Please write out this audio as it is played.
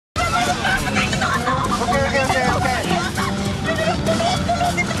Okay.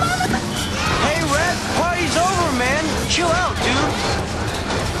 Hey, Red, party's over, man. Chill out, dude.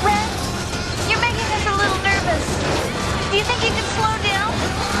 Red, you're making us a little nervous. Do you think you can slow down?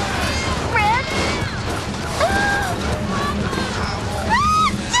 Red?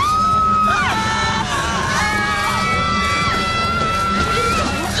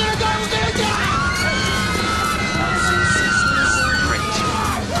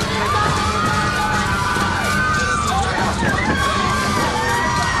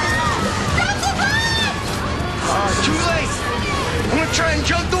 Too late. I'm gonna try and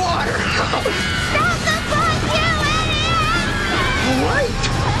jump the water. Stop the bus, you idiot! Wait.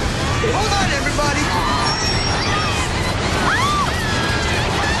 Hold on, everybody.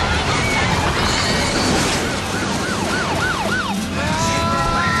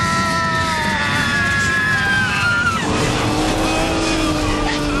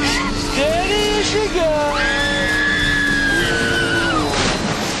 Steady as she goes.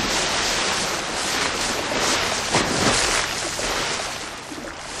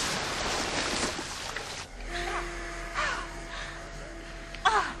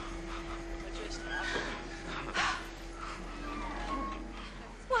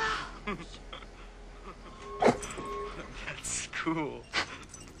 That's cool.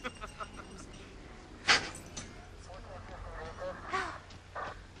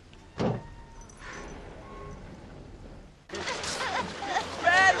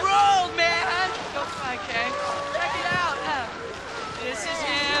 Red roll, man! Go fly, Kay. Check it out. This is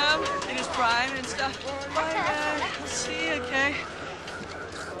him in his prime and stuff. Bye, man. I'll see you, Kay.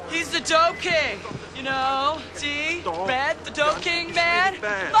 He's the Dope King, you know. See? Red, the Dope King, man.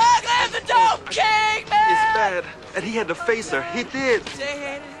 Bad. Long live the Dope King, man! It's bad. And he had to face her. He did. Say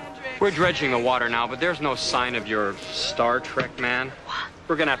hey to Hendrix. We're dredging the water now, but there's no sign of your Star Trek man. What?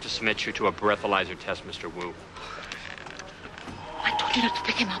 We're gonna have to submit you to a breathalyzer test, Mr. Wu. I told you not to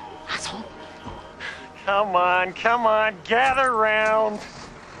pick him up, asshole. Come on, gather round.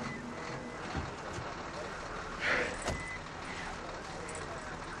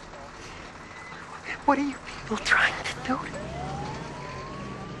 What are you people trying to do?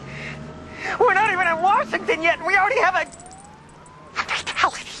 We're not even in Washington yet, and we already have a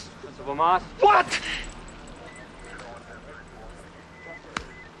fatality. Principal Moss? What?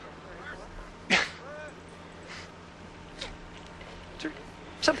 Is there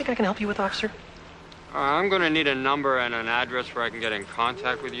something I can help you with, officer? I'm gonna need a number and an address where I can get in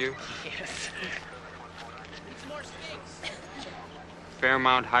contact with you. Yes.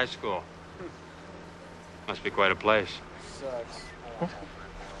 Fairmount High School. Must be quite a place.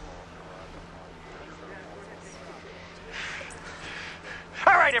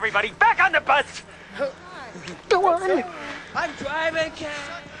 All right, everybody, back on the bus. Go on. I'm driving, Kay.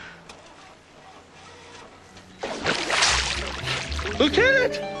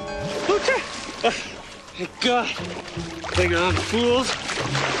 Lieutenant! Lieutenant! Thank God. Bring on, fools.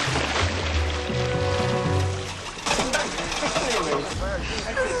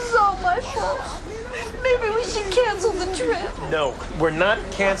 This is all my fault. Maybe we should cancel the trip. No, we're not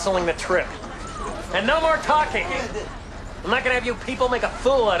canceling the trip. And no more talking. I'm not gonna have you people make a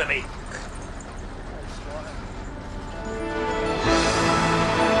fool out of me.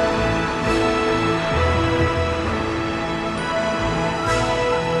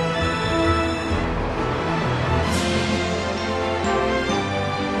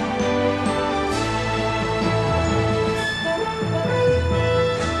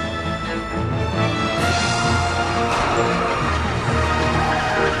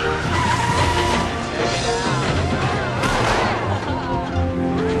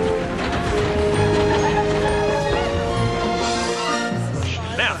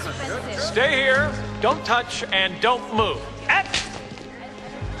 Stay here, don't touch, and don't move. I'm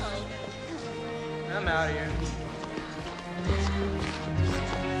out of here.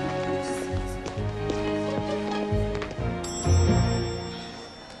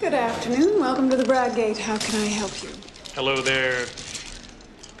 Good afternoon. Welcome to the Bradgate. How can I help you? Hello there,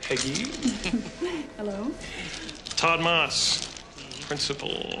 Peggy. Hello. Todd Moss,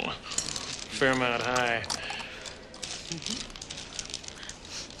 principal, Fairmount High.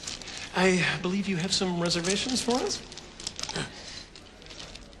 I believe you have some reservations for us?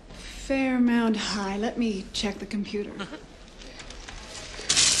 Fairmount High. Let me check the computer.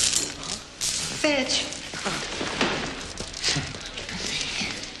 Fitch.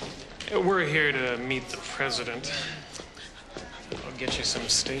 We're here to meet the president. I'll get you some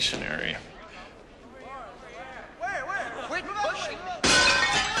stationery. Quit pushing.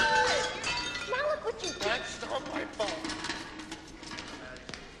 Now look what you did. That's not my fault.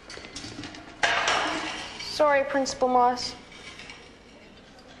 sorry, Principal Moss.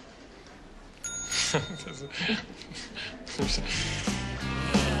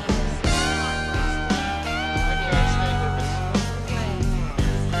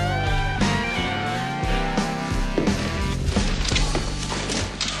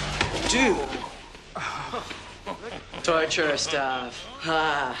 Dude. Torture stuff.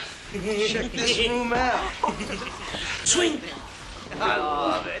 Ah. Check this room out. Swing. I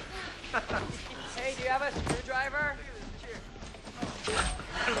love it. Hey, do you have a screwdriver?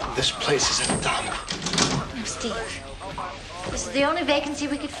 This place is a dump. No, Steve. This is the only vacancy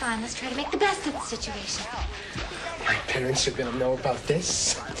we could find. Let's try to make the best of the situation. My parents are gonna know about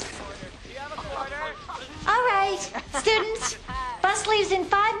this. All right, students. Bus leaves in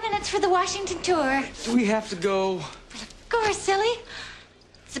 5 minutes for the Washington tour. Do we have to go? Of course, silly.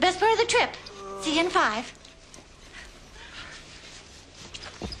 It's the best part of the trip. See you in 5.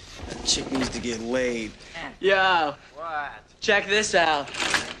 That chick needs to get laid. Yo. What? Check this out.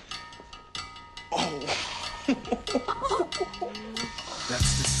 Oh.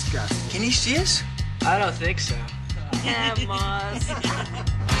 That's disgusting. Can he see us? I don't think so. Yeah, Moss.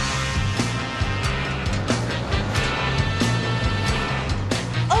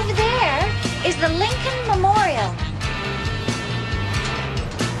 Over there is the Lincoln Memorial.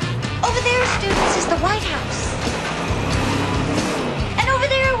 Over there, students, is the White House. And over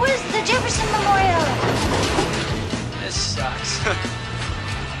there was the Jefferson Memorial. This sucks.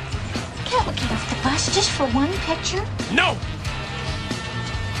 Can't we get off the bus just for one picture? No!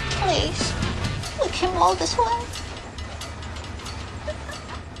 Please. We came all this way.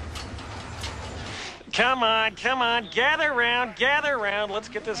 Come on, gather round. Let's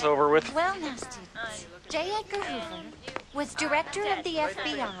get this over with. Well, now, students, J. Edgar Hoover was director of the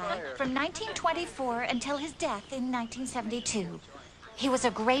FBI from 1924 until his death in 1972. He was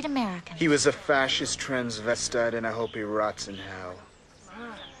a great American. He was a fascist transvestite, and I hope he rots in hell.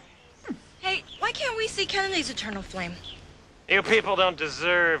 Hey, why can't we see Kennedy's eternal flame? You people don't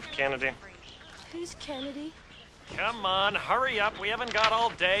deserve Kennedy. Who's Kennedy? Come on, hurry up. We haven't got all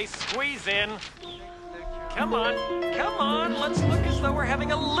day. Squeeze in. Come on. Let's look as though we're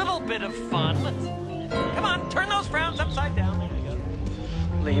having a little bit of fun. Come on, turn those frowns upside down. There you go.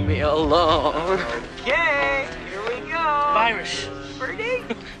 Leave me alone. Okay, here we go. Virus. Birdie.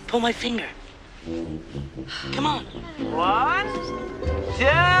 Pull my finger. Come on. 1, 2,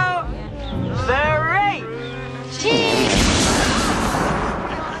 3. Cheese!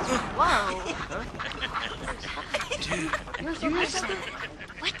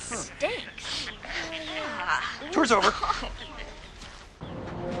 What stinks? Tour's over.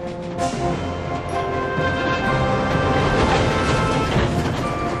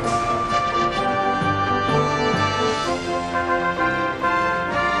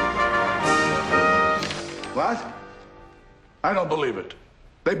 What? I don't believe it.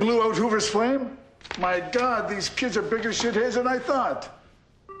 They blew out Hoover's flame? My God, these kids are bigger shitheads than I thought.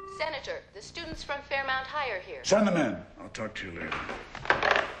 Senator, the students from Fairmount High are here. Send them in. I'll talk to you later.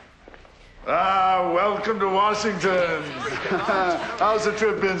 Welcome to Washington. How's the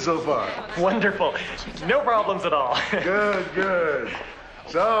trip been so far? Wonderful. No problems at all. Good.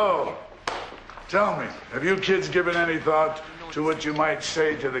 So, tell me, have you kids given any thought to what you might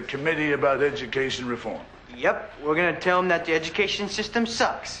say to the Committee about Education Reform? Yep, we're gonna tell them that the education system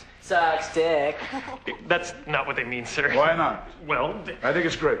sucks. Sucks dick. That's not what they mean, sir. Why not? Well, I think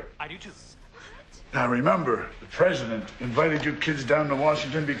it's great. I do too. Now remember, the president invited you kids down to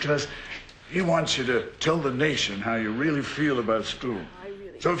Washington because he wants you to tell the nation how you really feel about school.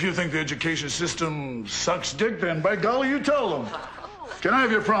 So if you think the education system sucks dick, then by golly, you tell them. Can I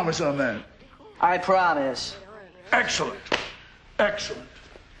have your promise on that? I promise. Excellent.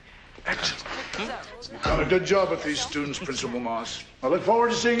 You've done a good job with these students, Principal Moss. I look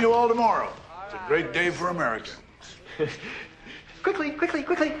forward to seeing you all tomorrow. It's a great day for America. Quickly, come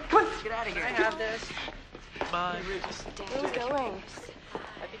on. Get out of here. I have this. Bye. Where are we going?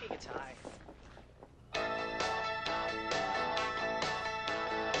 I think he gets high.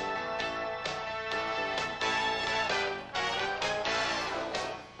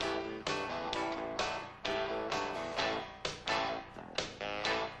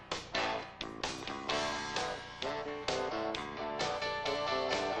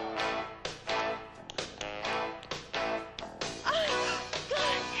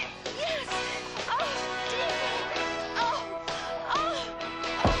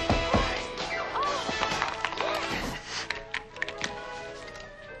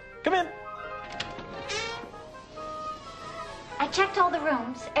 Come in. I checked all the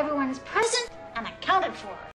rooms. Everyone is present